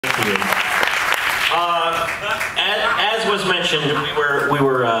Thank you. As was mentioned, we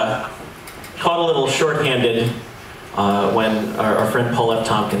were caught a little short-handed when our friend Paul F.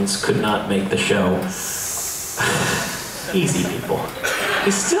 Tompkins could not make the show. Easy, people.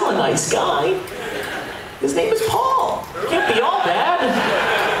 He's still a nice guy. His name is Paul. Can't be all bad.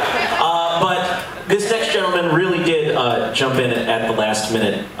 But this next gentleman really did jump in at the last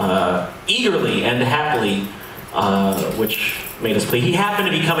minute, eagerly and happily, which made us pleased. He happened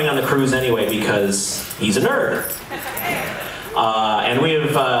to be coming on the cruise anyway because he's a nerd. And we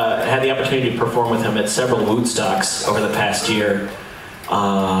have had the opportunity to perform with him at several Woodstocks over the past year.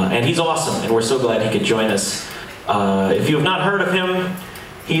 And he's awesome, and we're so glad he could join us. If you have not heard of him,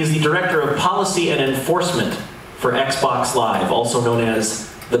 he is the Director of Policy and Enforcement for Xbox Live, also known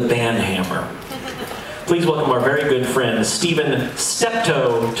as the Banhammer. Please welcome our very good friend, Stephen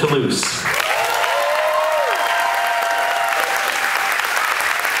Stepto Toulouse.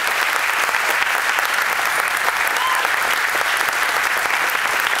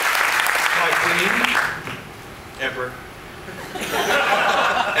 My queen, Emperor,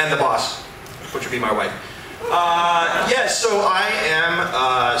 and the boss, which would be my wife. Yes, so I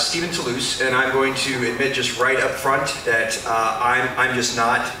am Stephen Toulouse, and I'm going to admit just right up front that I'm just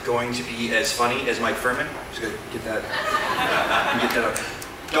not going to be as funny as Mike Furman. Just gonna get that up.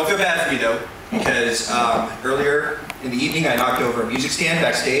 Don't feel bad for me though, because earlier in the evening I knocked over a music stand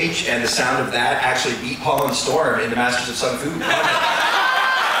backstage, and the sound of that actually beat Paul and Storm into Masters of Sun Food.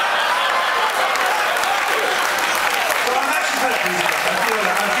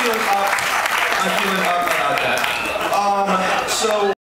 I'm feeling up about that. So